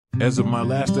As of my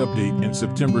last update in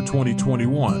September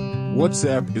 2021,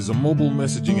 WhatsApp is a mobile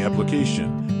messaging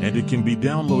application, and it can be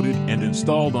downloaded and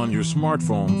installed on your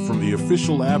smartphone from the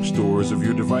official app stores of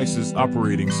your device's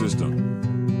operating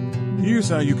system. Here's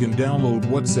how you can download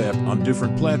WhatsApp on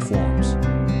different platforms.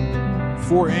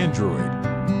 For Android,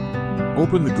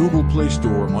 open the Google Play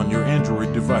Store on your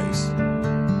Android device.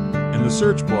 In the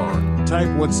search bar, type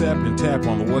WhatsApp and tap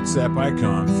on the WhatsApp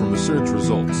icon from the search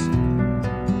results.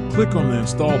 Click on the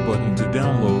Install button to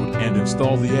download and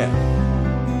install the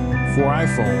app. For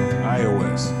iPhone,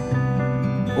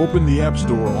 iOS, open the App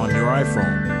Store on your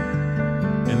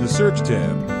iPhone. In the Search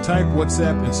tab, type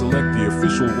WhatsApp and select the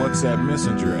official WhatsApp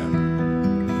Messenger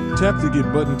app. Tap the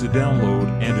Get button to download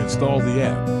and install the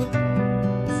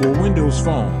app. For Windows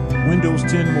Phone, Windows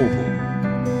 10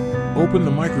 Mobile, open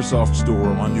the Microsoft Store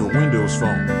on your Windows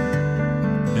Phone.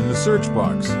 In the search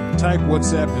box, type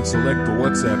WhatsApp and select the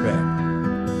WhatsApp app.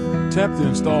 Tap the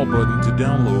Install button to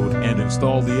download and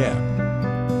install the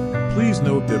app. Please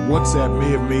note that WhatsApp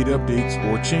may have made updates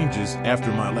or changes after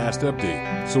my last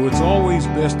update, so it's always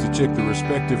best to check the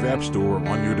respective app store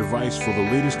on your device for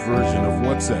the latest version of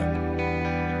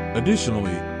WhatsApp.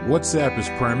 Additionally, WhatsApp is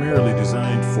primarily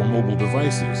designed for mobile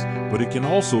devices, but it can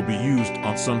also be used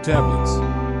on some tablets.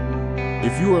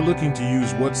 If you are looking to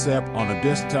use WhatsApp on a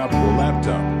desktop or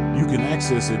laptop, you can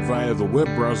access it via the web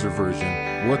browser version,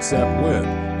 WhatsApp Web,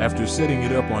 after setting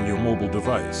it up on your mobile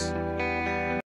device.